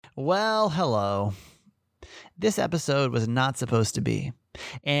Well, hello. This episode was not supposed to be.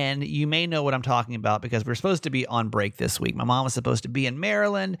 And you may know what I'm talking about because we're supposed to be on break this week. My mom was supposed to be in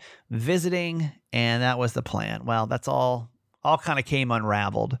Maryland visiting, and that was the plan. Well, that's all kind of came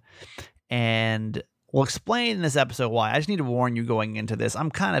unraveled. And we'll explain in this episode why. I just need to warn you going into this.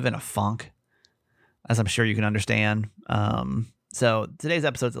 I'm kind of in a funk, as I'm sure you can understand. So today's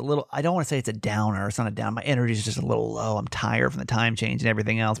episode's a little, I don't want to say it's a downer. It's not a down. My energy is just a little low. I'm tired from the time change and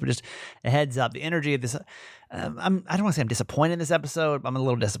everything else, but just a heads up, the energy of this, I don't want to say I'm disappointed in this episode, but I'm a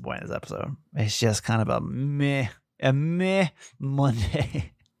little disappointed in this episode. It's just kind of a meh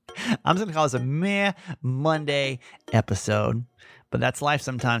Monday. I'm just going to call this a meh Monday episode. But that's life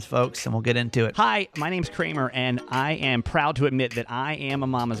sometimes, folks, and we'll get into it. Hi, my name's Kramer, and I am proud to admit that I am a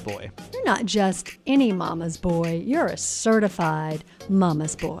mama's boy. You're not just any mama's boy, you're a certified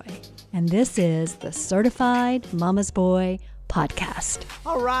mama's boy. And this is the Certified Mama's Boy podcast.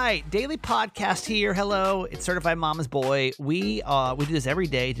 All right, daily podcast here. Hello, it's Certified Mama's Boy. We do this every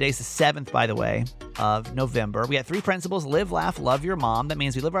day. Today's the 7th, by the way, of November. We got 3 principles: live, laugh, love your mom. That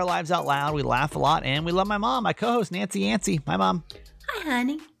means we live our lives out loud, we laugh a lot, and we love my mom, my co-host, Nancy Yancey. My mom. Hi,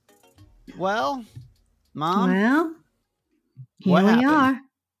 honey. Well, Mom. Well, here what we happened?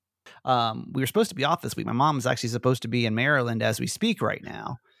 are. We were supposed to be off this week. My mom's actually supposed to be in Maryland as we speak right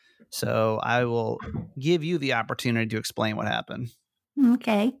now. So I will give you the opportunity to explain what happened.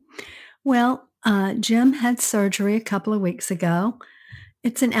 Okay. Well, Jim had surgery a couple of weeks ago.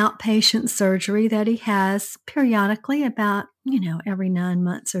 It's an outpatient surgery that he has periodically, about, every 9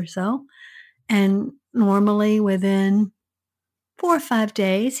 months or so. And normally within 4 or 5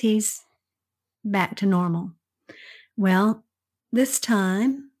 days, he's back to normal. Well, this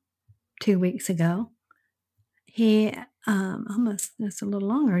time, 2 weeks ago, he almost, it's a little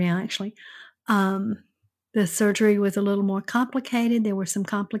longer now, actually. The surgery was a little more complicated. There were some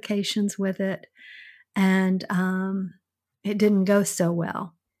complications with it, and it didn't go so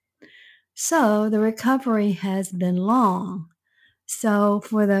well. So the recovery has been long. So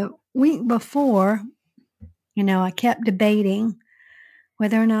for the week before, I kept debating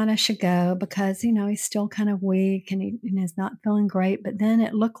whether or not I should go because, he's still kind of weak and he's not feeling great. But then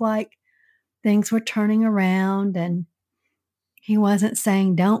it looked like things were turning around and he wasn't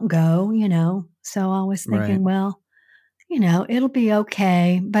saying don't go, So I was thinking, well, it'll be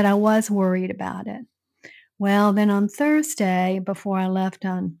okay. But I was worried about it. Well, then on Thursday, before I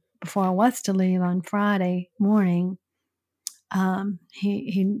was to leave on Friday morning,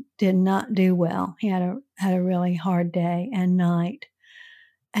 he did not do well. He had a really hard day and night.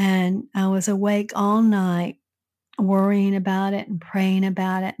 And I was awake all night worrying about it and praying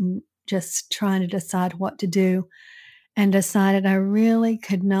about it and just trying to decide what to do, and decided I really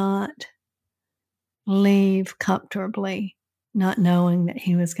could not leave comfortably, not knowing that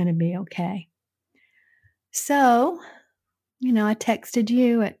he was going to be okay. So, I texted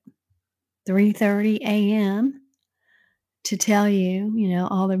you at 3:30 a.m. to tell you,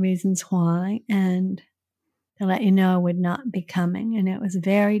 all the reasons why, and to let you know I would not be coming. And it was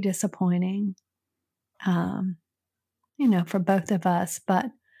very disappointing, for both of us, but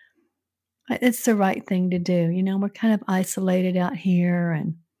it's the right thing to do. We're kind of isolated out here,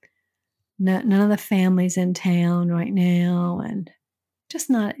 and none of the family's in town right now, and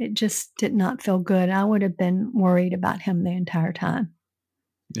it just did not feel good. I would have been worried about him the entire time.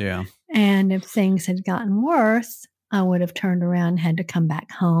 Yeah. And if things had gotten worse, I would have turned around and had to come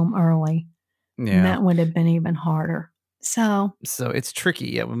back home early. Yeah. And that would have been even harder. So it's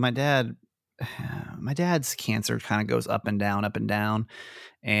tricky. Yeah. With my dad's cancer kind of goes up and down.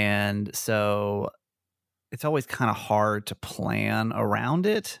 And so it's always kind of hard to plan around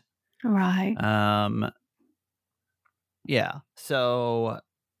it. Right. Yeah. So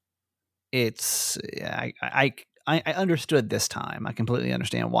it's, I understood this time. I completely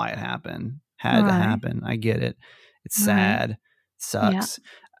understand why it happened. Had to happen. I get it. It's sad. It sucks.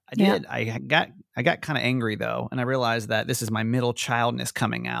 Yeah. I got kind of angry though. And I realized that this is my middle childness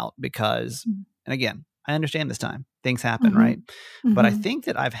coming out because, and again, I understand this time things happen, right? Mm-hmm. But I think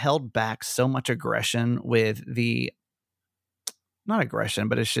that I've held back so much aggression with not aggression,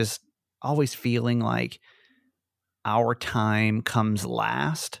 but it's just always feeling like our time comes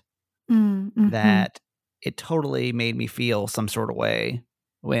last, that it totally made me feel some sort of way.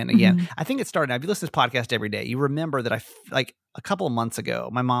 When again, I think it started. Now, if you listen to this podcast every day, you remember that like a couple of months ago,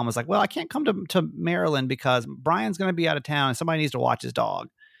 my mom was like, well, I can't come to Maryland because Brian's going to be out of town and somebody needs to watch his dog.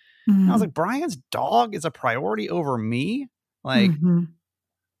 And I was like, Brian's dog is a priority over me. Like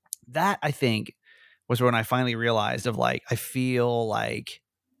that, I think, was when I finally realized of like, I feel like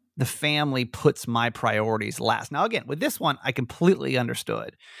the family puts my priorities last. Now, again, with this one, I completely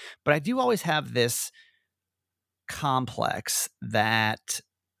understood, but I do always have this complex that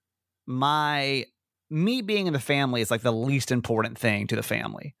me being in the family is like the least important thing to the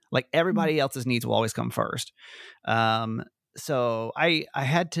family. Like everybody else's needs will always come first. So I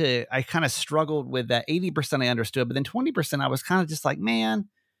kind of struggled with that. 80% I understood, but then 20% I was kind of just like, man,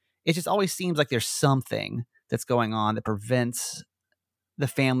 it just always seems like there's something that's going on that prevents the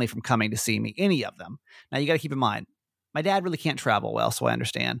family from coming to see me, any of them. Now you got to keep in mind, my dad really can't travel well, so I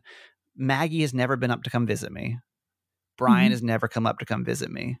understand. Maggie has never been up to come visit me. Brian has never come up to come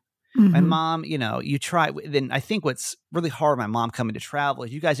visit me. My mom, you try. Then I think what's really hard with my mom coming to travel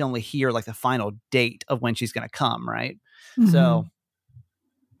is you guys only hear like the final date of when she's going to come, right? So,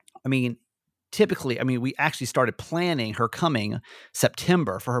 I mean, typically, we actually started planning her coming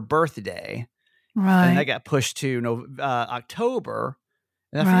September for her birthday. Right. And that got pushed to October.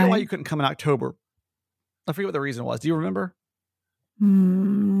 And I forget why you couldn't come in October. I forget what the reason was. Do you remember?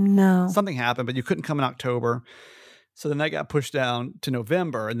 No. Something happened, but you couldn't come in October. So then that got pushed down to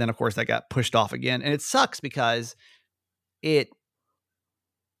November. And then, of course, that got pushed off again. And it sucks because I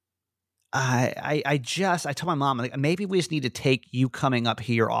told my mom, like, maybe we just need to take you coming up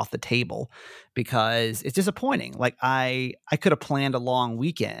here off the table because it's disappointing. Like I could have planned a long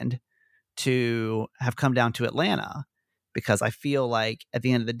weekend to have come down to Atlanta because I feel like at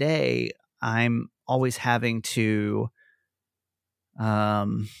the end of the day, I'm always having to,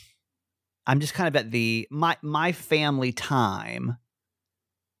 I'm just kind of at my family time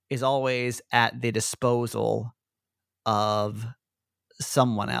is always at the disposal of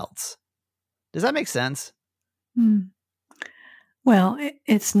someone else. Does that make sense? Well,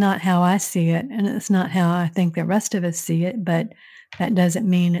 it's not how I see it, and it's not how I think the rest of us see it, but that doesn't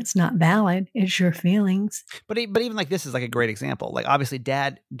mean it's not valid. It's your feelings. But even like this is like a great example. Like obviously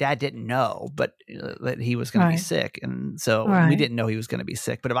dad didn't know, but that he was going to be sick. And so we didn't know he was going to be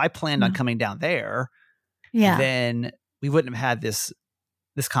sick. But if I planned on coming down there, then we wouldn't have had this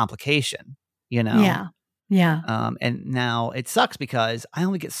complication, Yeah. And now it sucks because I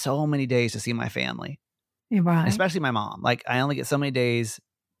only get so many days to see my family. Right. Especially my mom. Like I only get so many days,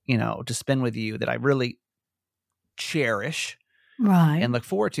 to spend with you that I really cherish. Right. And look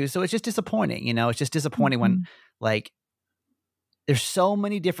forward to. So it's just disappointing, it's just disappointing when like there's so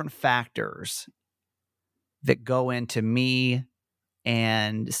many different factors that go into me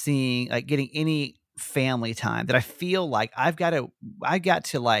and seeing like getting any family time that I feel like I got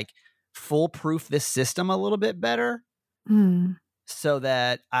to like foolproof this system a little bit better so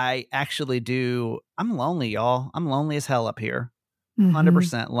that I actually do. I'm lonely, y'all. I'm lonely as hell up here.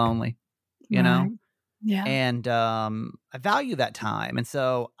 100% lonely, you know? Yeah. And I value that time. And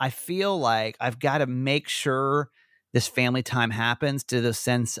so I feel like I've got to make sure this family time happens to the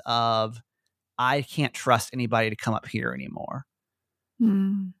sense of I can't trust anybody to come up here anymore.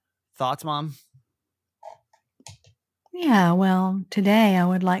 Thoughts, Mom? Yeah, well, today I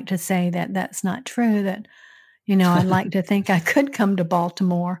would like to say that that's not true, that, I'd like to think I could come to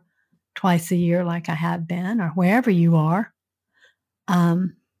Baltimore twice a year like I have been or wherever you are.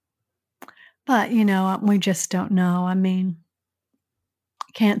 But, we just don't know. I mean,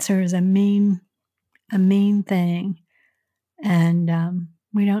 cancer is a mean thing. And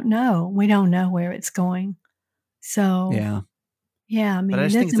we don't know. We don't know where it's going. So, yeah, I mean, but I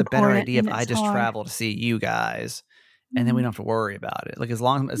just think it's a better idea if I just travel to see you guys and then we don't have to worry about it. Like as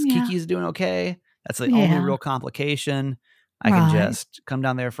long as Kiki's doing okay, that's the only real complication. I can just come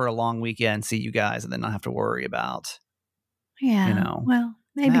down there for a long weekend, see you guys, and then not have to worry about, well,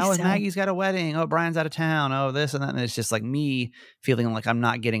 maybe now so. Maggie's got a wedding. Oh, Brian's out of town. Oh, this and that. And it's just like me feeling like I'm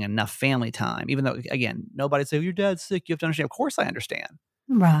not getting enough family time, even though, again, nobody said, your dad's sick. You have to understand. Of course I understand.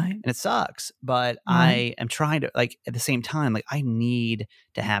 Right. And it sucks. But I am trying to, like, at the same time, like, I need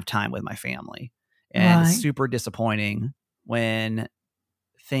to have time with my family. And it's super disappointing when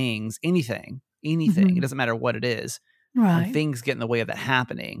anything, it doesn't matter what it is, when things get in the way of that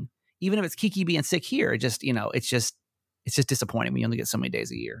happening. Even if it's Kiki being sick here, it's just disappointing when you only get so many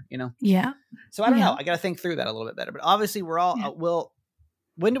days a year, Yeah. So I don't know. I got to think through that a little bit better. But obviously, we're all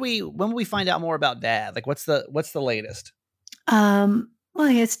when will we find out more about Dad? Like, what's the latest? Well,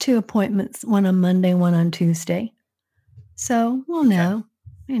 he has 2 appointments, one on Monday, one on Tuesday. So we'll know.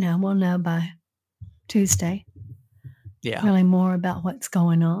 We'll know by Tuesday. Yeah. Really more about what's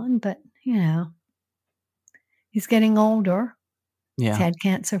going on, but he's getting older. Yeah. He's had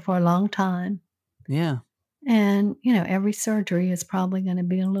cancer for a long time. Yeah. And, every surgery is probably going to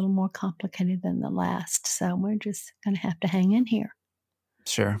be a little more complicated than the last. So we're just going to have to hang in here.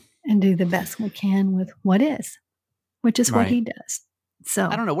 Sure. And do the best we can with what is, which is what he does. So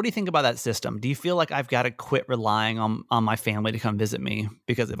I don't know. What do you think about that system? Do you feel like I've got to quit relying on my family to come visit me?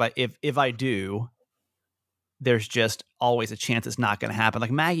 Because if I do, there's just always a chance it's not going to happen.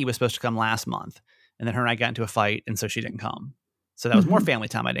 Like Maggie was supposed to come last month, and then her and I got into a fight, and so she didn't come. So that was more family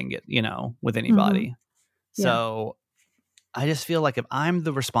time I didn't get, with anybody. Yeah. So I just feel like if I'm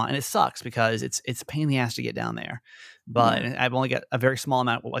the and it sucks because it's a pain in the ass to get down there. But I've only got a very small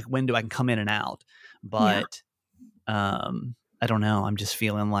amount of like window I can come in and out. But I don't know. I'm just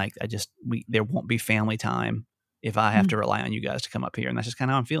feeling like there won't be family time if I have to rely on you guys to come up here. And that's just kind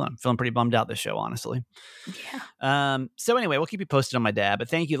of how I'm feeling. I'm feeling pretty bummed out this show, honestly. Yeah. So anyway, we'll keep you posted on my dad. But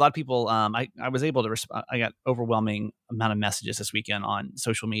thank you. A lot of people, I was able to respond. I got overwhelming amount of messages this weekend on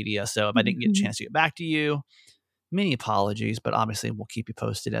social media. So if I didn't get a chance to get back to you, many apologies. But obviously, we'll keep you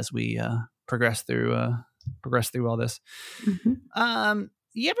posted as we progress through all this.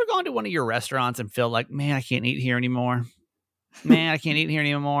 You ever gone to one of your restaurants and feel like, man, I can't eat here anymore? Man, I can't eat here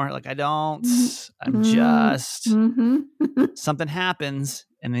anymore. Like I don't, I'm just, something happens.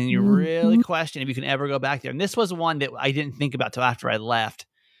 And then you really question if you can ever go back there. And this was one that I didn't think about till after I left.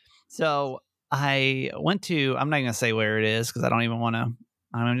 So I went to, I'm not going to say where it is because I don't even want to,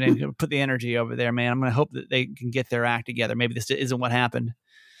 I'm going to put the energy over there, man. I'm going to hope that they can get their act together. Maybe this isn't what happened.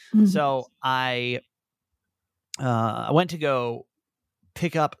 So I went to go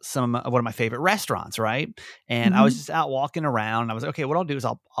pick up some one of my favorite restaurants, right? And I was just out walking around. And I was like, okay, what I'll do is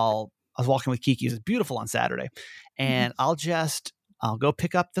I was walking with Kiki. It was beautiful on Saturday, and I'll go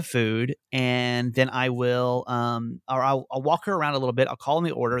pick up the food, and then I will, or I'll walk her around a little bit. I'll call in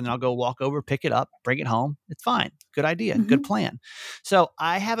the order, and then I'll go walk over, pick it up, bring it home. It's fine. Good idea. Good plan. So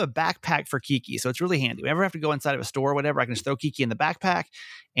I have a backpack for Kiki. So it's really handy. Whenever I have to go inside of a store or whatever, I can just throw Kiki in the backpack,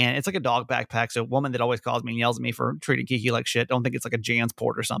 and it's like a dog backpack. So a woman that always calls me and yells at me for treating Kiki like shit. Don't think it's like a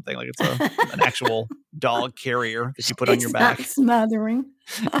Jansport or something. Like it's an actual dog carrier that you put on your back. Not smothering.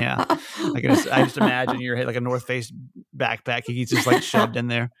 Yeah. I just imagine your head like a North Face backpack. Kiki's just like shoved in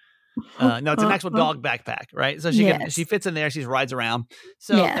there. No, it's an actual dog backpack, right? So she fits in there. She rides around.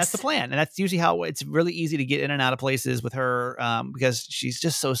 So that's the plan. And that's usually how it's really easy to get in and out of places with her because she's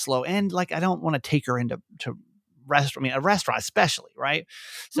just so slow. And like, I don't want to take her into a restaurant especially, right?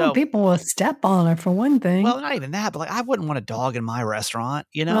 So people will step on her for one thing. Well, not even that, but like I wouldn't want a dog in my restaurant,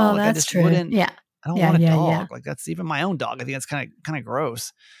 Well, like that's I just true. wouldn't. Yeah. I don't want a dog. Like that's even my own dog. I think that's kind of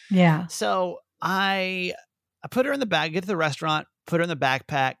gross. Yeah. So I put her in the bag, get to the restaurant, put her in the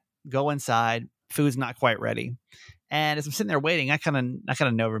backpack, go inside. Food's not quite ready. And as I'm sitting there waiting, I kind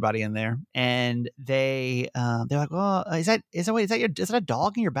of know everybody in there, and they're like, "Well, is that a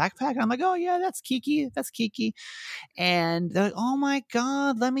dog in your backpack?" And I'm like, "Oh yeah, that's Kiki. That's Kiki." And they're like, "Oh my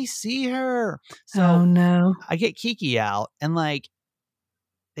God, let me see her." So oh no, I get Kiki out, and like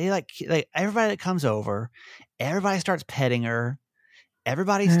they like everybody that comes over, everybody starts petting her.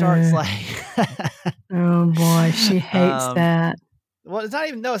 Everybody starts like, oh boy, she hates that. Well, it's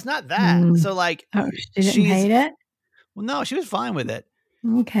not that. So like, she didn't hate it. Well, no, she was fine with it.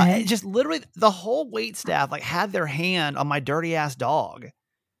 Okay. Just literally the whole wait staff like had their hand on my dirty ass dog.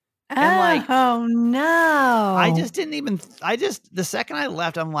 And like, oh no. The second I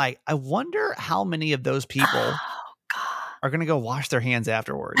left, I'm like, I wonder how many of those people are going to go wash their hands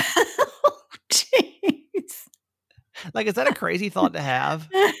afterwards. Jeez. Like, is that a crazy thought to have?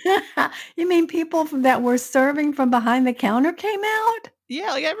 You mean people that were serving from behind the counter came out?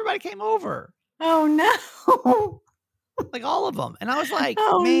 Yeah. Like everybody came over. Oh no. Like all of them. And I was like,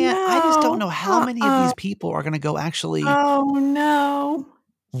 oh, man, no. I just don't know how many of these people are going to go actually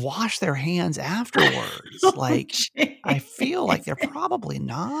wash their hands afterwards. Like, geez. I feel like they're probably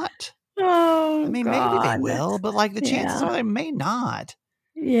not. Oh, I mean, maybe they will, but like the chances are they may not.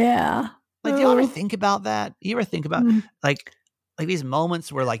 Yeah. Like, do you ever think about that? You ever think about like these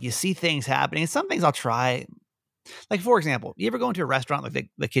moments where like you see things happening, and some things I'll try. Like, for example, you ever go into a restaurant, like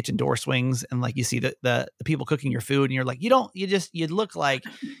the kitchen door swings and like you see the people cooking your food and you're like, you look like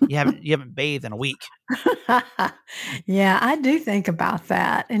you haven't bathed in a week. Yeah, I do think about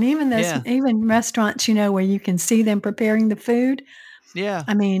that. And even even restaurants, where you can see them preparing the food. Yeah.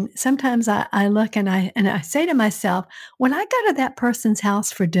 I mean, sometimes I look and I say to myself, when I go to that person's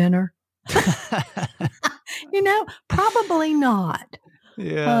house for dinner, probably not.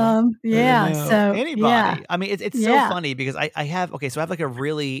 Yeah. So anybody. Yeah. I mean, it's so funny because I have like a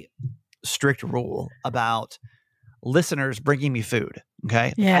really strict rule about listeners bringing me food.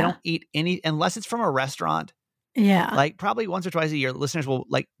 Okay. Yeah. I don't eat any unless it's from a restaurant. Yeah. Like probably once or twice a year, listeners will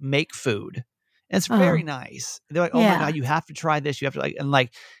like make food. And it's very nice. They're like, oh my God, you have to try this. You have to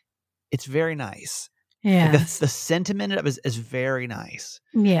it's very nice. Yeah. Like the sentiment of it is very nice.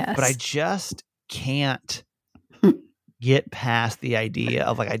 Yes. But I just can't get past the idea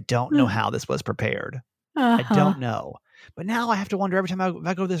of like, I don't know how this was prepared. I don't know. But now I have to wonder every time if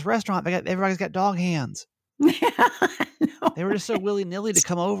I go to this restaurant, everybody's got dog hands. Yeah, They were just so willy-nilly to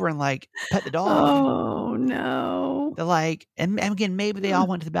come over and like pet the dog. Oh, no. They're like, and again, maybe they all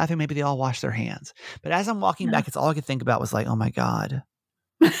went to the bathroom, maybe they all washed their hands. But as I'm walking back, it's all I could think about was like, oh my God,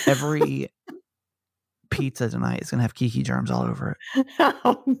 every pizza tonight is going to have Kiki germs all over it.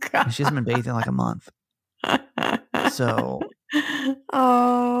 Oh, God. And she hasn't been bathed in like a month. So,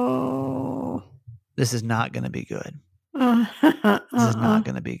 this is not going to be good. This is not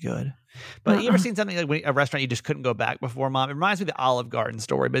going to be good. But you ever seen something like a restaurant you just couldn't go back before, Mom? It reminds me of the Olive Garden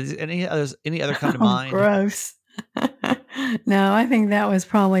story, but is any other come to mind? Gross. No, I think that was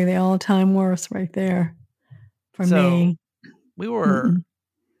probably the all-time worst right there for me. We were,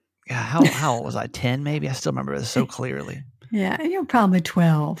 how old was I? 10 maybe? I still remember this so clearly. Yeah, you were probably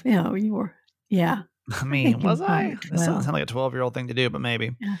 12. You know, you were, yeah. I mean, was I? That doesn't sound like a 12-year-old thing to do, but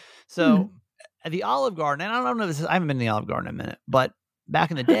maybe. Yeah. So at the Olive Garden, and I don't know if I haven't been to the Olive Garden in a minute, but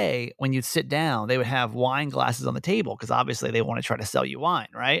back in the day, when you'd sit down, they would have wine glasses on the table because obviously they want to try to sell you wine,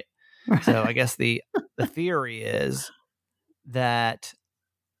 right? So I guess the theory is that,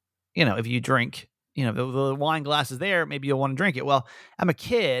 you know, if you drink, you know, the wine glass is there, maybe you'll want to drink it. Well, I'm a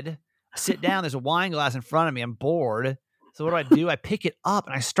kid, I sit down, there's a wine glass in front of me, I'm bored. So what do? I pick it up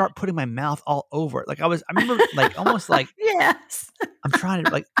and I start putting my mouth all over it. Like I remember like almost like, yes, I'm trying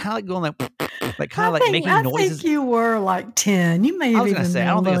to like kind of like going like kind of like making noises. I think you were like 10. You may have even been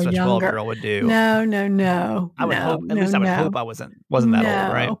I don't think that's what a younger. 12-year-old would do. No. I would hope, at least I would hope I wasn't that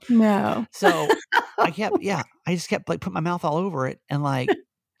old, right? No. So I just kept like putting my mouth all over it and like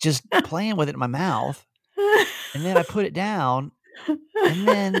just playing with it in my mouth. And then I put it down and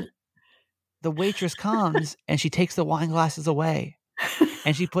then the waitress comes and she takes the wine glasses away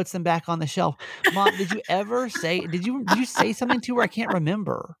and she puts them back on the shelf. Mom, did you say something to her? I can't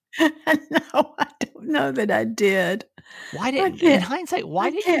remember. No, I don't know that I did. In hindsight, why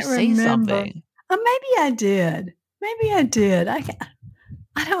didn't you say something? Maybe I did.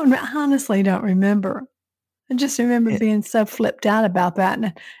 I honestly don't remember. I just remember being so flipped out about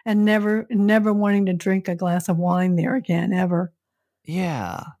that and never wanting to drink a glass of wine there again, ever.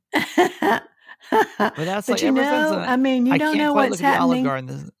 Yeah. But that's like, you know, I mean, you don't know what's happening.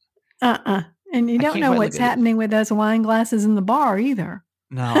 And you don't know what's happening with those wine glasses in the bar either.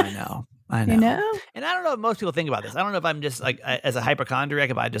 No, I know. You know? And I don't know if most people think about this. I don't know if I'm just like, as a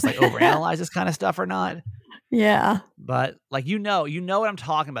hypochondriac, if I just like overanalyze this kind of stuff or not. Yeah. But like, you know what I'm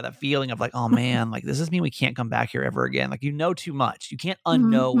talking about, that feeling of like, oh man, like, does this mean we can't come back here ever again? Like, you know too much. You can't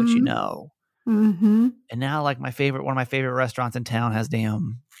unknow what you know. Mm-hmm. And now like one of my favorite restaurants in town has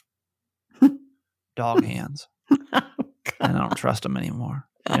damn dog hands. And I don't trust them anymore.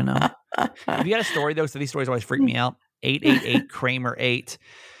 You know, if you got a story though, so these stories always freak me out. 888 Kramer 8,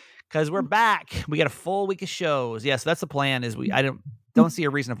 because we're back. We got a full week of shows. Yes, that's the plan. I don't see a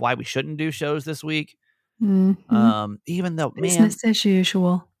reason of why we shouldn't do shows this week. Mm-hmm. Even though business as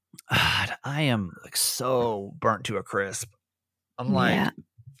usual. God, I am like so burnt to a crisp. I'm like,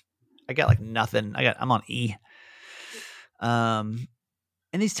 I got like nothing. I'm on E. And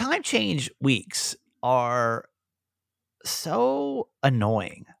these time change weeks are so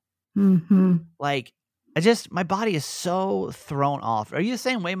annoying. Mm-hmm. Like, my body is so thrown off. Are you the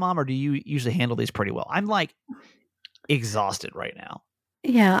same way, Mom, or do you usually handle these pretty well? I'm like exhausted right now.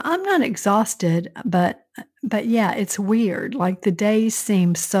 Yeah, I'm not exhausted, but yeah, it's weird. Like the days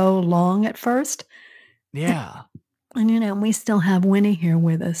seem so long at first. Yeah. And, you know, we still have Winnie here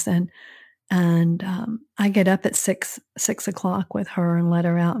with us, and I get up at 6 o'clock with her and let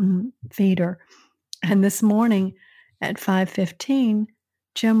her out and feed her. And this morning at 5:15,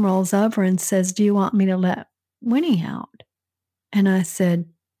 Jim rolls over and says, "Do you want me to let Winnie out?" And I said,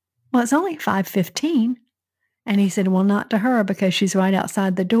 "Well, it's only 5:15." And he said, "Well, not to her because she's right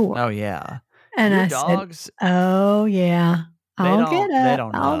outside the door." Oh, yeah. And Your I dogs, said, "Oh, yeah. I'll get up. They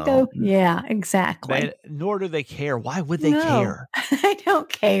don't I'll know. go." Yeah, exactly. Nor do they care. Why would they care? They don't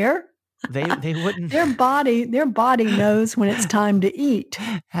care. They wouldn't. Their body knows when it's time to eat.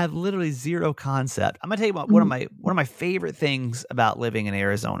 Have literally zero concept. I'm gonna tell you about one of my favorite things about living in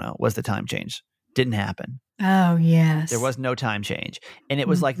Arizona was the time change. Didn't happen. Oh, yes. There was no time change, and it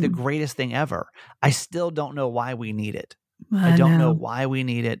was like the greatest thing ever. I still don't know why we need it. I don't know why we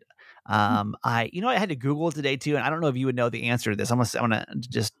need it. I had to Google it today too, and I don't know if you would know the answer to this. I'm gonna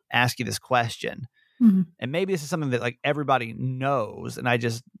just ask you this question. Mm-hmm. And maybe this is something that like everybody knows and I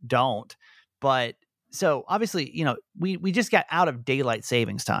just don't. But so obviously, you know, we just got out of daylight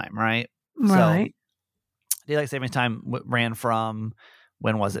savings time, right? Right. So daylight savings time ran from,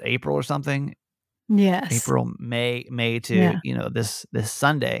 when was it? April or something? Yes. April, May to, this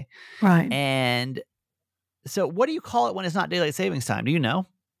Sunday. Right. And so what do you call it when it's not daylight savings time? Do you know?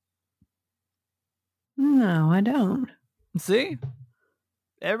 No, I don't. See?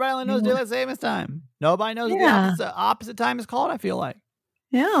 Everybody only knows Yeah. daylight savings time. Nobody knows what Yeah. the opposite time is called, I feel like.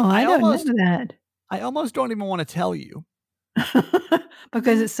 No, I don't know that. I almost don't even want to tell you.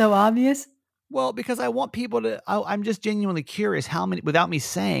 Because it's so obvious? Well, because I want people to, I'm just genuinely curious how many, without me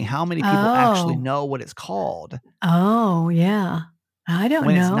saying, how many people actually know what it's called. Oh, yeah. I don't know.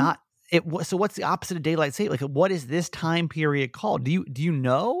 When it's not, so what's the opposite of daylight saving? Like, what is this time period called? Do you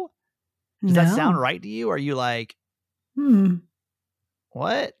know? Does that sound right to you? Or are you like,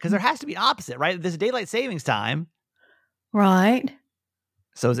 what? Because there has to be opposite, right? There's daylight savings time. Right.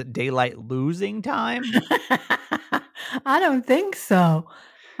 So is it daylight losing time? I don't think so.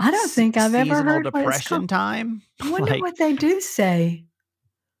 I don't think I've ever heard depression time. I wonder what they do say.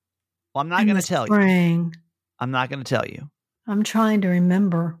 Well, I'm not going to tell you. I'm not going to tell you. I'm trying to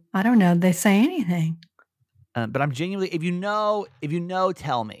remember. I don't know. They say anything. But I'm genuinely, if you know,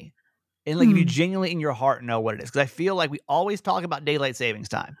 tell me. And like, if you genuinely in your heart know what it is. Because I feel like we always talk about daylight savings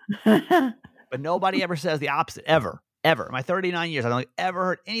time. But nobody ever says the opposite, ever. In my 39 years, I've only ever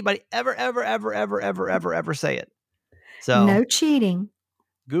heard anybody ever say it. So no cheating.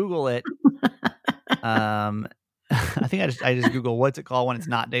 Google it. I think I just Google what's it called when it's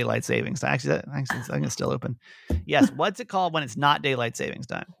not daylight savings time. Actually, I think it's still open. Yes, what's it called when it's not daylight savings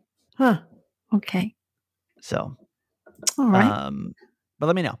time? Huh. Okay. So, all right. But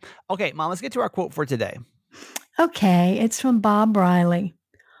let me know. Okay, Mom, let's get to our quote for today. Okay, it's from Bob Riley.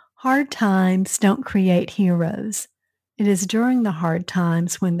 Hard times don't create heroes. It is during the hard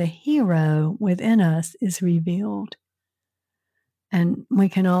times when the hero within us is revealed. And we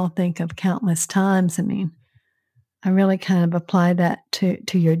can all think of countless times. I mean, I really kind of apply that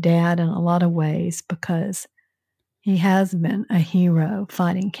to your dad in a lot of ways because he has been a hero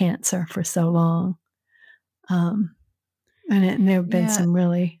fighting cancer for so long. And there have been some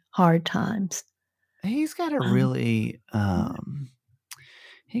really hard times. He's got a really,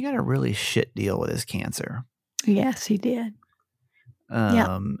 he got a really shit deal with his cancer. Yes, he did.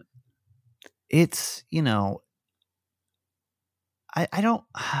 It's, I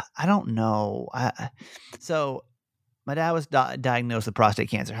don't know. So my dad was diagnosed with prostate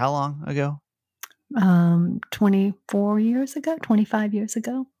cancer. How long ago? 24 years ago, 25 years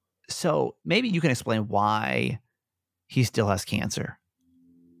ago. So maybe you can explain why he still has cancer.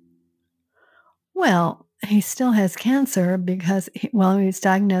 Well, he still has cancer because, he was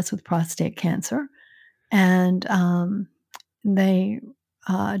diagnosed with prostate cancer. And they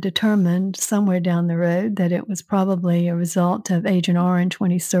determined somewhere down the road that it was probably a result of Agent Orange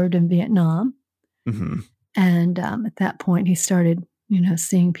when he served in Vietnam. Mm-hmm. And at that point, he started,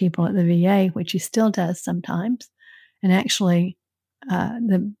 seeing people at the VA, which he still does sometimes. And actually,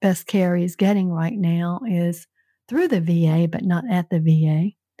 the best care he's getting right now is through the VA, but not at the VA.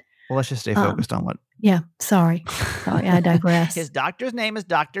 Well, let's just stay focused on what. Yeah, sorry, I digress. His doctor's name is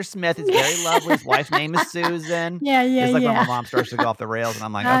Dr. Smith. It's very lovely. His wife's name is Susan. Yeah. It's like when my mom starts to go off the rails, and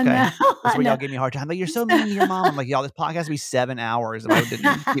I'm like, okay, that's where y'all give me a hard time. Like, you're so mean to your mom. I'm like, y'all, this podcast will be 7 hours if I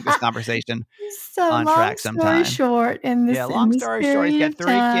didn't keep this conversation on track sometime. Long story short, long story short, he's got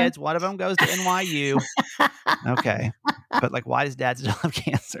 3 kids. One of them goes to NYU. Okay, but like, why does Dad still have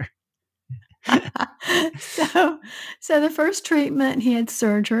cancer? So the first treatment, he had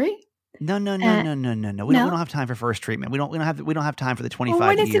surgery. No. We don't have time for first treatment. We don't have time for the 25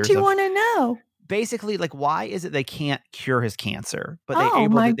 years. What is it you want to know? Basically, like, why is it they can't cure his cancer, but they're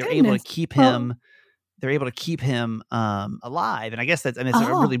able to keep him. They're able to keep him alive, and I guess it's a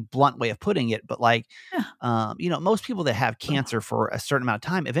really blunt way of putting it. But like, most people that have cancer for a certain amount of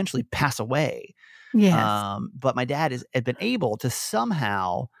time eventually pass away. Yes. But my dad had been able to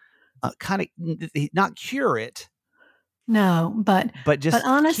somehow kind of not cure it. No, but just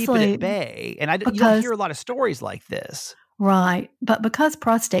honestly, keep it at bay. And you don't hear a lot of stories like this. Right. But because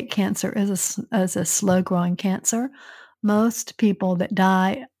prostate cancer is a slow-growing cancer, most people that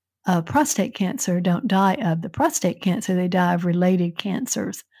die of prostate cancer don't die of the prostate cancer. They die of related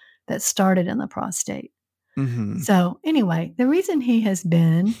cancers that started in the prostate. Mm-hmm. So anyway, the reason he has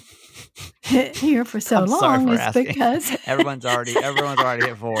been here for so long is because everyone's already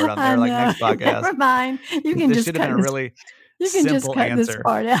hit forward on their next podcast. Never mind. You can just cut this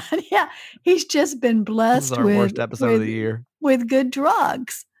part out. Yeah, he's just been blessed with worst episode of the year with good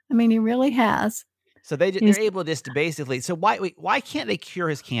drugs. I mean, he really has. So they're able just to basically. So why can't they cure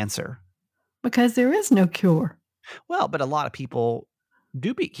his cancer? Because there is no cure. Well, but a lot of people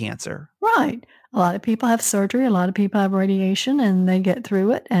do beat cancer. Right. A lot of people have surgery. A lot of people have radiation, and they get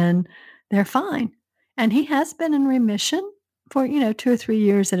through it, and they're fine. And he has been in remission for, 2 or 3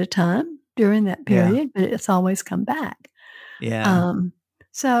 years at a time during that period, but it's always come back. Yeah.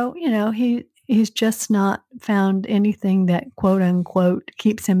 So, he's just not found anything that, quote unquote,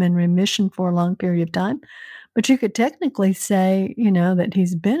 keeps him in remission for a long period of time. But you could technically say, that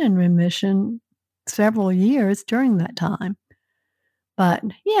he's been in remission several years during that time. But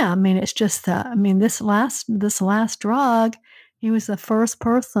yeah, I mean, it's just this last drug, he was the first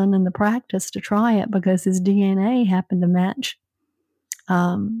person in the practice to try it because his DNA happened to match,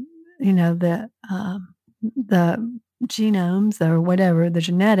 the genomes or whatever, the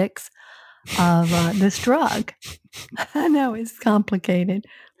genetics of this drug. I know it's complicated,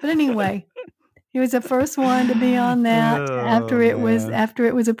 but anyway, he was the first one to be on that after it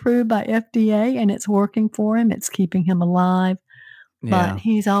was approved by FDA, and it's working for him. It's keeping him alive. But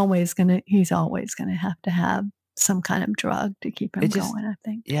he's always gonna have to have some kind of drug to keep him going, I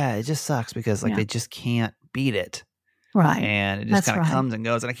think. Yeah, it just sucks because they just can't beat it. Right. And it just kind of comes and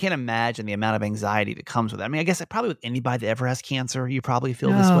goes. And I can't imagine the amount of anxiety that comes with it. I mean, I guess probably with anybody that ever has cancer, you probably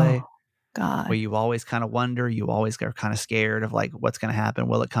feel this way. God. Where you always kind of wonder, you always are kind of scared of what's going to happen.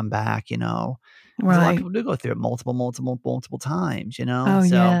 Will it come back? Right. A lot of people do go through it multiple times, Oh,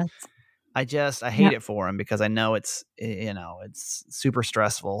 so yes. I hate it for him because I know it's super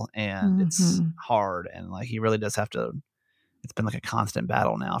stressful and it's hard. And he really does have to, it's been a constant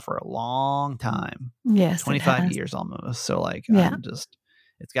battle now for a long time. Yes. 25 years almost. So it's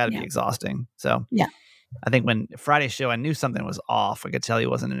got to be exhausting. So yeah. I think when Friday's show, I knew something was off. I could tell he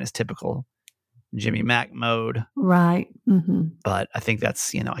wasn't in his typical Jimmy Mack mode. Right. Mm-hmm. But I think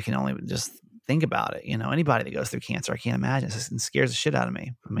that's, I can only just think about it. Anybody that goes through cancer, I can't imagine. It scares the shit out of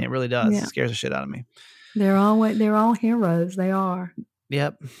me. I mean, it really does. Yeah. It scares the shit out of me. They're all heroes. They are.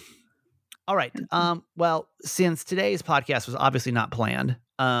 Yep. All right. Well, since today's podcast was obviously not planned,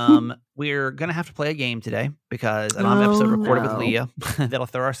 we're going to have to play a game today because I don't have an episode recorded with Leah. That'll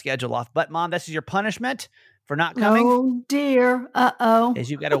throw our schedule off. But Mom, this is your punishment for not coming. Oh dear. Uh-oh.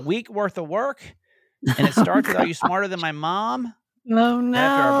 Is you've got a week worth of work and it starts with, are you smarter than my mom? Oh no.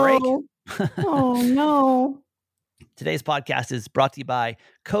 After our break. Oh no. Today's podcast is brought to you by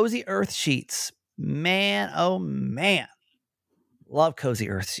Cozy Earth Sheets. Man, oh man. Love Cozy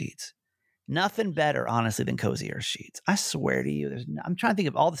Earth Sheets. Nothing better, honestly, than Cozy Earth Sheets. I swear to you, I'm trying to think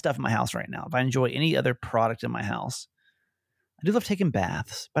of all the stuff in my house right now. If I enjoy any other product in my house, I do love taking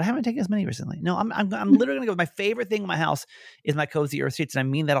baths, but I haven't taken as many recently. No, I'm literally going to go with my favorite thing in my house is my Cozy Earth Sheets, and I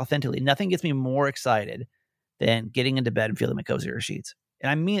mean that authentically. Nothing gets me more excited than getting into bed and feeling my Cozy Earth Sheets.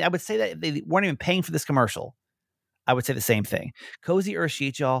 And I would say that they weren't even paying for this commercial. I would say the same thing. Cozy Earth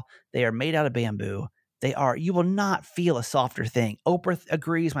Sheets, y'all, they are made out of bamboo. You will not feel a softer thing. Oprah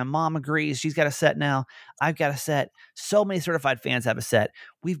agrees. My mom agrees. She's got a set now. I've got a set. So many certified fans have a set.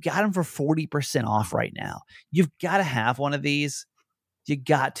 We've got them for 40% off right now. You've got to have one of these. You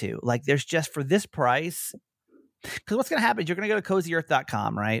got to. There's just for this price. Because what's going to happen is you're going to go to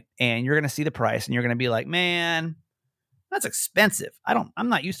CozyEarth.com, right? And you're going to see the price and you're going to be like, man, that's expensive. I'm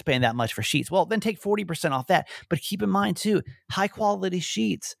not used to paying that much for sheets. Well, then take 40% off that. But keep in mind too, high quality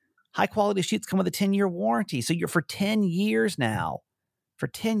sheets. High quality sheets come with a 10-year warranty. So you're for 10 years now. For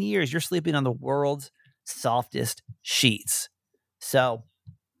 10 years, you're sleeping on the world's softest sheets. So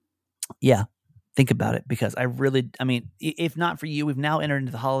yeah, think about it because if not for you, we've now entered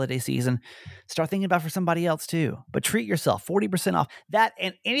into the holiday season. Start thinking about it for somebody else too. But treat yourself, 40% off that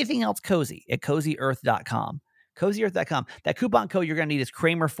and anything else cozy at CozyEarth.com. CozyEarth.com. That coupon code you're going to need is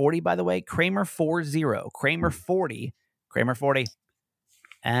Kramer40, by the way. Kramer40. Kramer40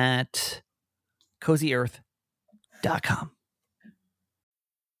 at CozyEarth.com.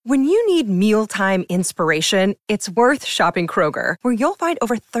 When you need mealtime inspiration, it's worth shopping Kroger, where you'll find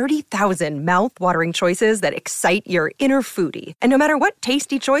over 30,000 mouth-watering choices that excite your inner foodie. And no matter what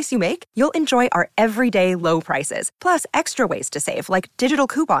tasty choice you make, you'll enjoy our everyday low prices, plus extra ways to save, like digital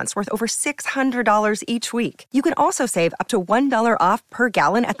coupons worth over $600 each week. You can also save up to $1 off per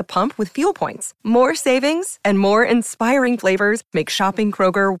gallon at the pump with fuel points. More savings and more inspiring flavors make shopping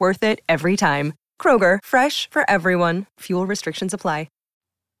Kroger worth it every time. Kroger, fresh for everyone. Fuel restrictions apply.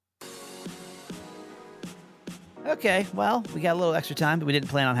 Okay, well, we got a little extra time that we didn't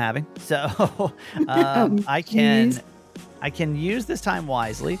plan on having, so I can use this time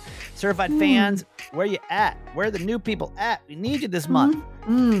wisely. Certified fans, where you at? Where are the new people at? We need you this month.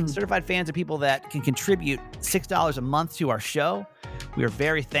 Certified fans are people that can contribute $6 a month to our show. We are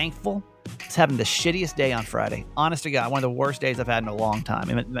very thankful. It's having the shittiest day on Friday. Honest to God, one of the worst days I've had in a long time.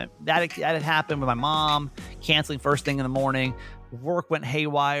 That had happened with my mom canceling first thing in the morning. Work went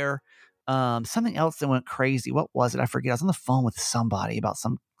haywire. Something else that went crazy. What was it? I forget. I was on the phone with somebody about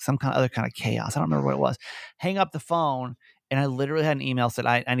some some kind of other kind of chaos. I don't remember what it was. Hang up the phone, and I literally had an email said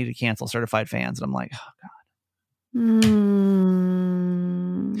I need to cancel Certified Fans, and I'm like, oh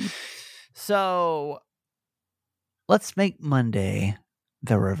God. So let's make Monday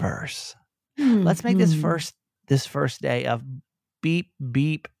the reverse. Let's make this first day of beep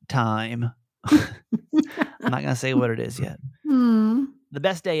beep time. I'm not gonna say what it is yet. The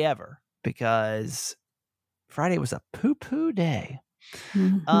best day ever, because Friday was a poo-poo day.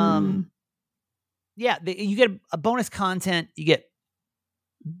 Yeah, you get a bonus content, you get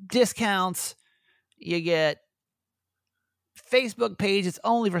discounts, you get Facebook page. It's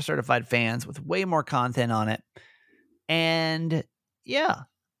only for certified fans with way more content on it. And yeah,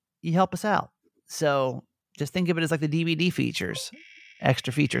 you help us out. So just think of it as like the DVD features.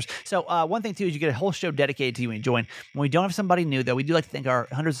 Extra features. So one thing too is you get a whole show dedicated to you when you join. When we don't have somebody new, though, we do like to thank our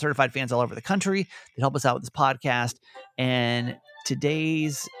hundreds of certified fans all over the country that help us out with this podcast. And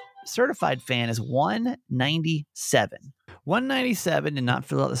today's certified fan is 197. 197 did not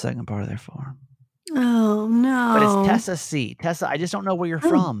fill out the second part of their form. Oh no! But it's Tessa C. Tessa, I just don't know where you're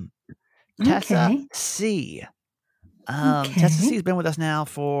from. Tessa C. Tessa C has been with us now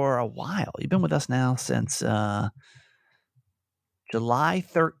for a while. You've been with us now since July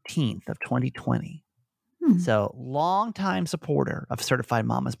 13th of 2020. So long-time supporter of Certified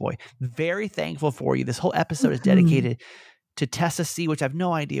Mama's Boy. Very thankful for you. This whole episode is dedicated to Tessa C, which I have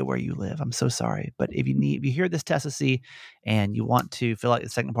no idea where you live. I'm so sorry. But if you hear this, Tessa C, and you want to fill out the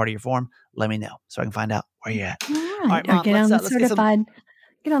second part of your form, let me know so I can find out where you're at. All right, Mom, get on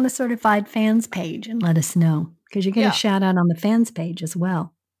the certified fans page and let us know, because you get a shout out on the fans page as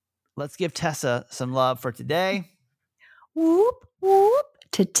well. Let's give Tessa some love for today. Whoop, whoop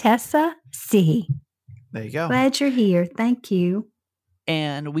to Tessa C. There you go. Glad you're here. Thank you.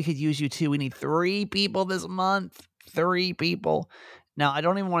 And we could use you too. We need 3 people this month. 3 people. Now, I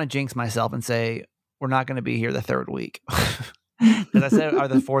don't even want to jinx myself and say we're not going to be here the 3rd week. Because I said, or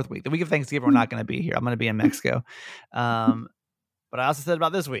the 4th week. The week of Thanksgiving, we're not going to be here. I'm going to be in Mexico. But I also said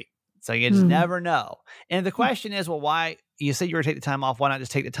about this week. So you just never know. And the question is, well, why? You said you were going to take the time off. Why not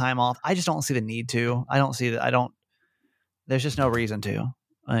just take the time off? I just don't see the need to. I don't see that. There's just no reason to.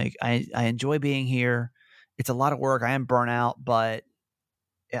 Like, I enjoy being here. It's a lot of work. I am burnout, but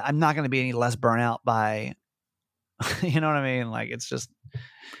I'm not going to be any less burnout by, you know what I mean? Like, it's just,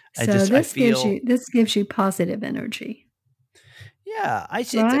 this gives you positive energy. Yeah.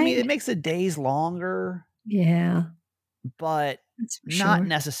 Right? I mean, it makes the days longer. Yeah. But not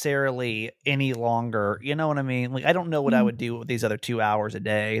necessarily any longer. You know what I mean? Like, I don't know what I would do with these other 2 hours a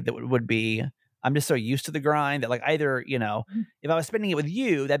day that would be, I'm just so used to the grind that, like, either, you know, if I was spending it with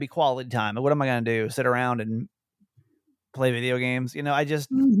you, that'd be quality time. But what am I going to do? Sit around and play video games? You know, I just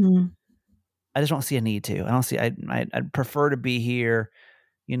don't see a need to. I'd prefer to be here,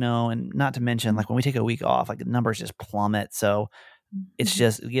 you know, and not to mention, like, when we take a week off, like, the numbers just plummet. So it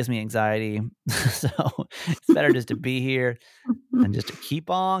gives me anxiety. So it's better just to be here and just to keep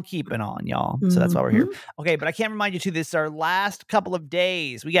on keeping on, y'all. So that's why we're here. Okay, but I can't remind you too, this is our last couple of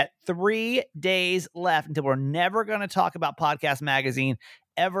days. We got 3 days left until we're never going to talk about Podcast Magazine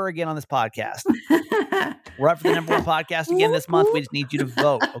ever again on this podcast. We're up for the #1 podcast again this month. We just need you to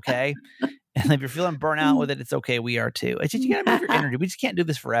vote, okay? And if you're feeling burnt out with it, it's okay. We are too. It's just, you got to move your energy. We just can't do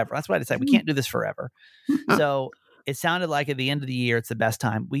this forever. That's why I decided we can't do this forever. So it sounded like at the end of the year, it's the best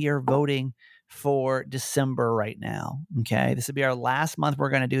time. We are voting for December right now. Okay. This will be our last month. We're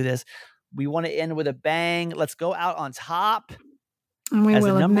going to do this. We want to end with a bang. Let's go out on top. And we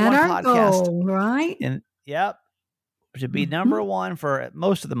will have met our goal, right? And yep. To be #1 for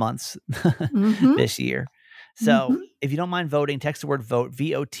most of the months this year. So if you don't mind voting, text the word vote,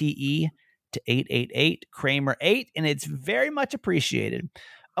 VOTE, to 888 Kramer 8, and it's very much appreciated.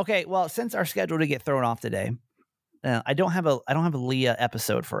 Okay, well, since our schedule to get thrown off today, I don't have a Leah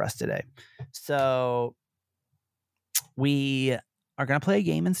episode for us today. So we are going to play a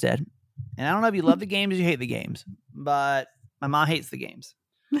game instead. And I don't know if you love the games or you hate the games, but my mom hates the games.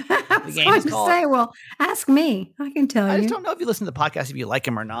 The game is called, well, ask me. I can tell you. I just don't know if you listen to the podcast if you like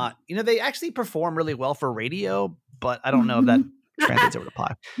them or not. You know, they actually perform really well for radio, but I don't know if that translates over to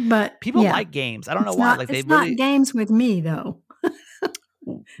pod. But people like games. I don't know why. Like, it's not games with me though.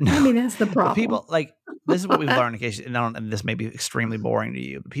 Maybe that's the problem. People, like, this is what we've learned, in case, and this may be extremely boring to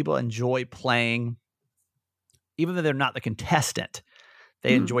you, but people enjoy playing, even though they're not the contestant,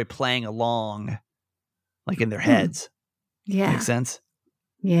 they enjoy playing along, like, in their heads. Yeah. Makes sense?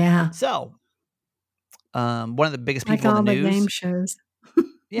 Yeah. So, one of the biggest people like in the news. Game shows.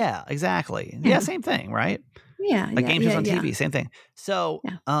 Yeah, exactly. Yeah, same thing, right? Yeah. Like game shows on TV, same thing. So,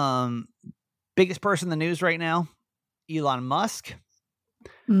 biggest person in the news right now, Elon Musk.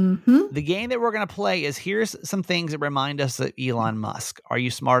 Mm-hmm. The game that we're going to play is here's some things that remind us of Elon Musk. Are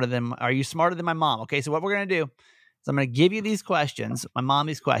you smarter than my mom? Okay, so what we're going to do is I'm going to give you these questions, my mom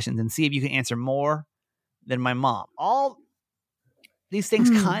these questions, and see if you can answer more than my mom. All these things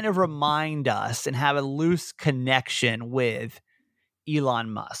kind of remind us and have a loose connection with Elon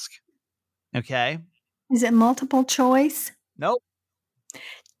Musk. Okay? Is it multiple choice? Nope.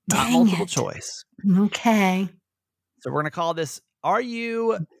 Not Dang multiple it. choice. Okay. So we're going to call this, are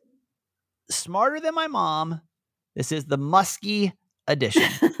you smarter than my mom? This is the Muskie edition.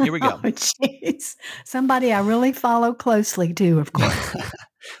 Here we go. Oh, jeez. Somebody I really follow closely too, of course.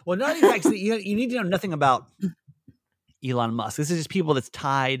 Well, none of these actually, you need to know nothing about Elon Musk. This is just people that's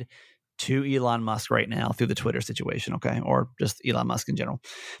tied to Elon Musk right now through the Twitter situation, okay? Or just Elon Musk in general.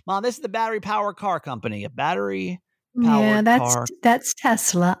 Mom, this is the battery powered car company. A battery powered car. That's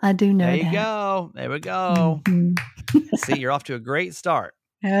Tesla. I do know that. There you go. There we go. Mm-hmm. See, you're off to a great start.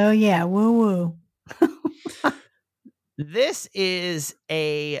 Oh, yeah. Woo-woo. This is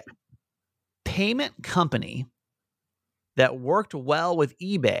a payment company that worked well with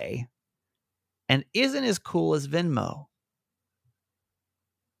eBay and isn't as cool as Venmo.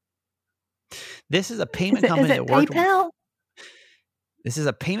 This is a payment company that worked. PayPal? This is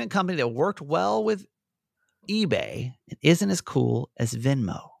a payment company that worked well with eBay and isn't as cool as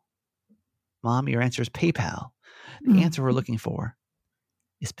Venmo. Mom, your answer is PayPal. The answer we're looking for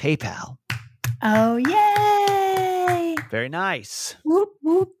is PayPal. Oh, yay! Very nice. Whoop,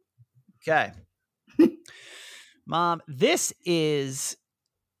 whoop. Okay. Mom, this is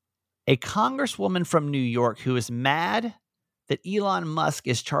a congresswoman from New York who is mad that Elon Musk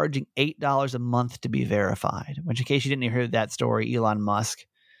is charging $8 a month to be verified. Which, in case you didn't hear that story, Elon Musk,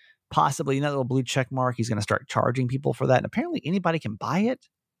 possibly, that little blue check mark, he's going to start charging people for that. And apparently anybody can buy it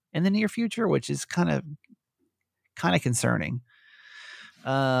in the near future, which is kind of concerning.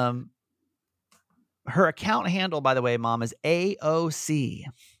 Her account handle, by the way, Mom, is AOC.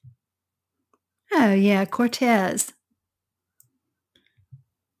 Oh, yeah. Cortez.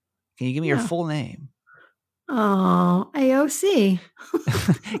 Can you give me your full name? Oh, AOC.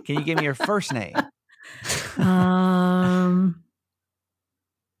 Can you give me your first name?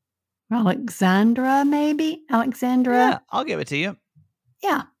 Alexandra, maybe? Alexandra? Yeah, I'll give it to you.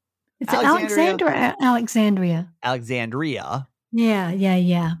 Yeah. It's Alexandria. Alexandria. Alexandria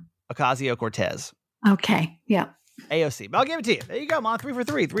Yeah. Ocasio-Cortez. Okay. Yeah. AOC. But I'll give it to you. There you go, Mom. 3 for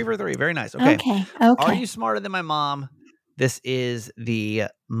 3. 3 for 3. Very nice. Okay. Are you smarter than my mom? This is the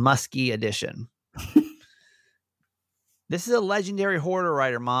Muskie edition. This is a legendary horror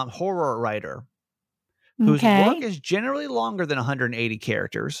writer, Mom. Horror writer. Whose work is generally longer than 180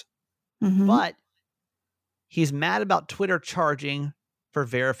 characters. But he's mad about Twitter charging for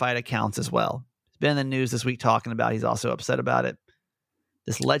verified accounts as well. He's been in the news this week talking about. He's also upset about it.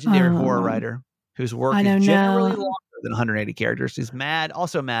 This legendary horror writer whose work is generally longer than 180 characters. He's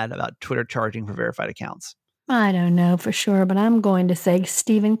also mad about Twitter charging for verified accounts. I don't know for sure, but I'm going to say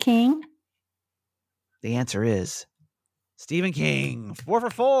Stephen King. The answer is Stephen King. 4 for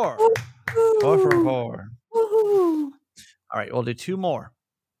 4. 4 for 4. Woo-hoo. All right, we'll do 2 more.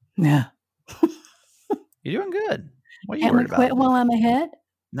 Yeah. You're doing good. What are you Can't worried we quit about? while I'm ahead?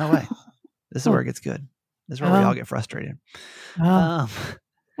 No way. This is where it gets good. This is where we all get frustrated. Mom,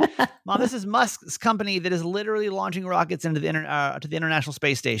 this is Musk's company that is literally launching rockets into the International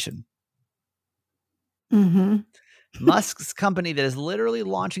Space Station. Musk's company that is literally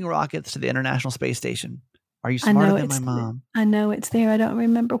launching rockets to the International Space Station. Are you smarter than my mom? I know it's there. I don't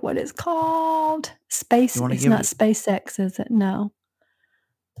remember what it's called. Space. It's not SpaceX, is it? No.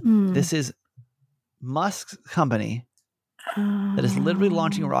 This is Musk's company that is literally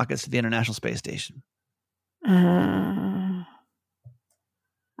launching rockets to the International Space Station. I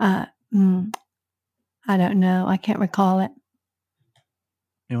don't know. I can't recall it.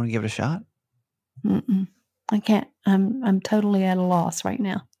 You want to give it a shot? I can't. I'm totally at a loss right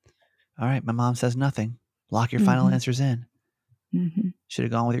now. All right. My mom says nothing. Lock your final answers in. Should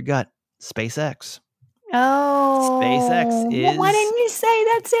have gone with your gut. SpaceX. Oh. SpaceX is. Why didn't you say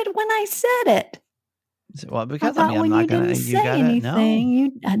that's it when I said it? Well, because I'm not going to. You got to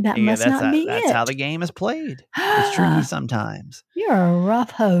know. That must not be it. That's how the game is played. It's tricky sometimes. You're a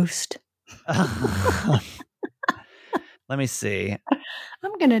rough host. Let me see.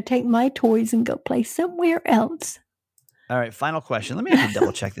 I'm going to take my toys and go play somewhere else. All right, final question. Let me actually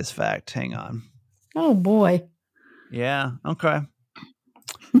double check this fact. Hang on. Oh, boy. Yeah, okay.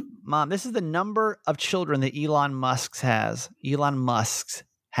 Mom, this is the number of children that Elon Musk has. Elon Musk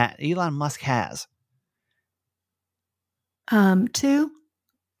has. 2.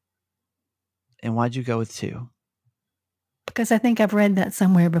 And why'd you go with 2? Because I think I've read that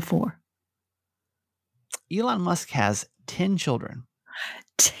somewhere before. Elon Musk has 10 children.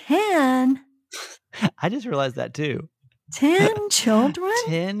 10? I just realized that too. 10 children?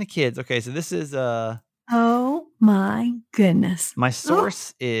 10 kids. Okay, so this is Oh my goodness. my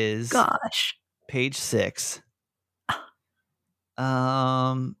source is Gosh. page 6.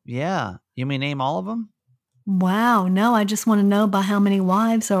 Yeah. You may name all of them? Wow. No, I just want to know by how many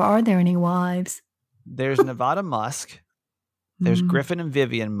wives, or are there any wives? There's Nevada Musk. There's Mm. Griffin and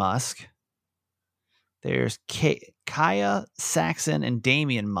Vivian Musk. There's Kaya Saxon and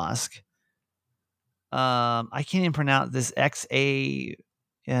Damian Musk. I can't even pronounce this. XA.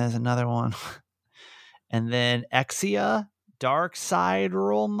 Yeah, there's another one. And then Exia Dark Side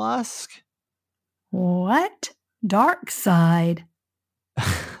Roll Musk. What? Dark side.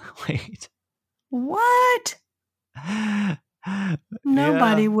 Wait. What?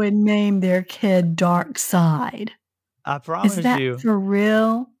 Nobody Yeah, would name their kid Dark Side. I promise Is that you. for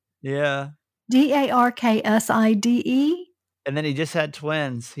real? Yeah. DARKSIDE? And then he just had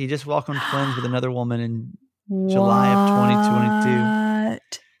twins. He just welcomed twins with another woman in July of 2022.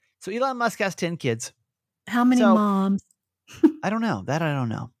 What? So Elon Musk has 10 kids. How many So- moms? I don't know. That I don't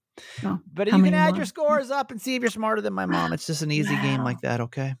know. Oh, But how you can many add moms? your scores up and see if you're smarter than my mom. It's just an easy game Wow. like that,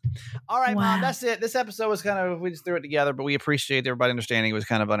 okay? All right, Mom, Wow. that's it. This episode was kind of, we just threw it together, but we appreciate everybody understanding it was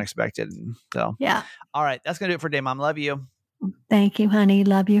kind of unexpected. And so, Yeah. all right, that's going to do it for today, Mom. Love you. Thank you, honey.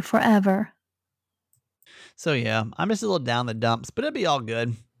 Love you forever. So, yeah, I'm just a little down the dumps, but it'll be all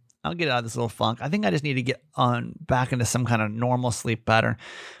good. I'll get out of this little funk. I think I just need to get on back into some kind of normal sleep pattern.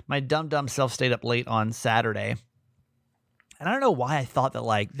 My dumb self stayed up late on Saturday. And I don't know why I thought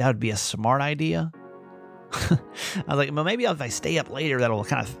that that would be a smart idea. I was like, well, maybe if I stay up later, that'll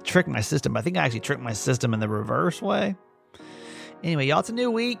kind of trick my system. But I think I actually tricked my system in the reverse way. Anyway, y'all, it's a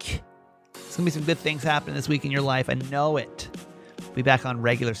new week. It's going to be some good things happening this week in your life. I know it. We'll be back on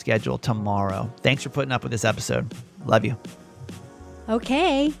regular schedule tomorrow. Thanks for putting up with this episode. Love you.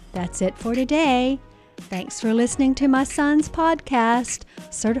 Okay, that's it for today. Thanks for listening to my son's podcast,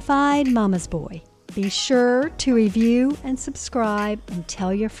 Certified Mama's Boy. Be sure to review and subscribe and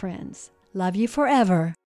tell your friends. Love you forever.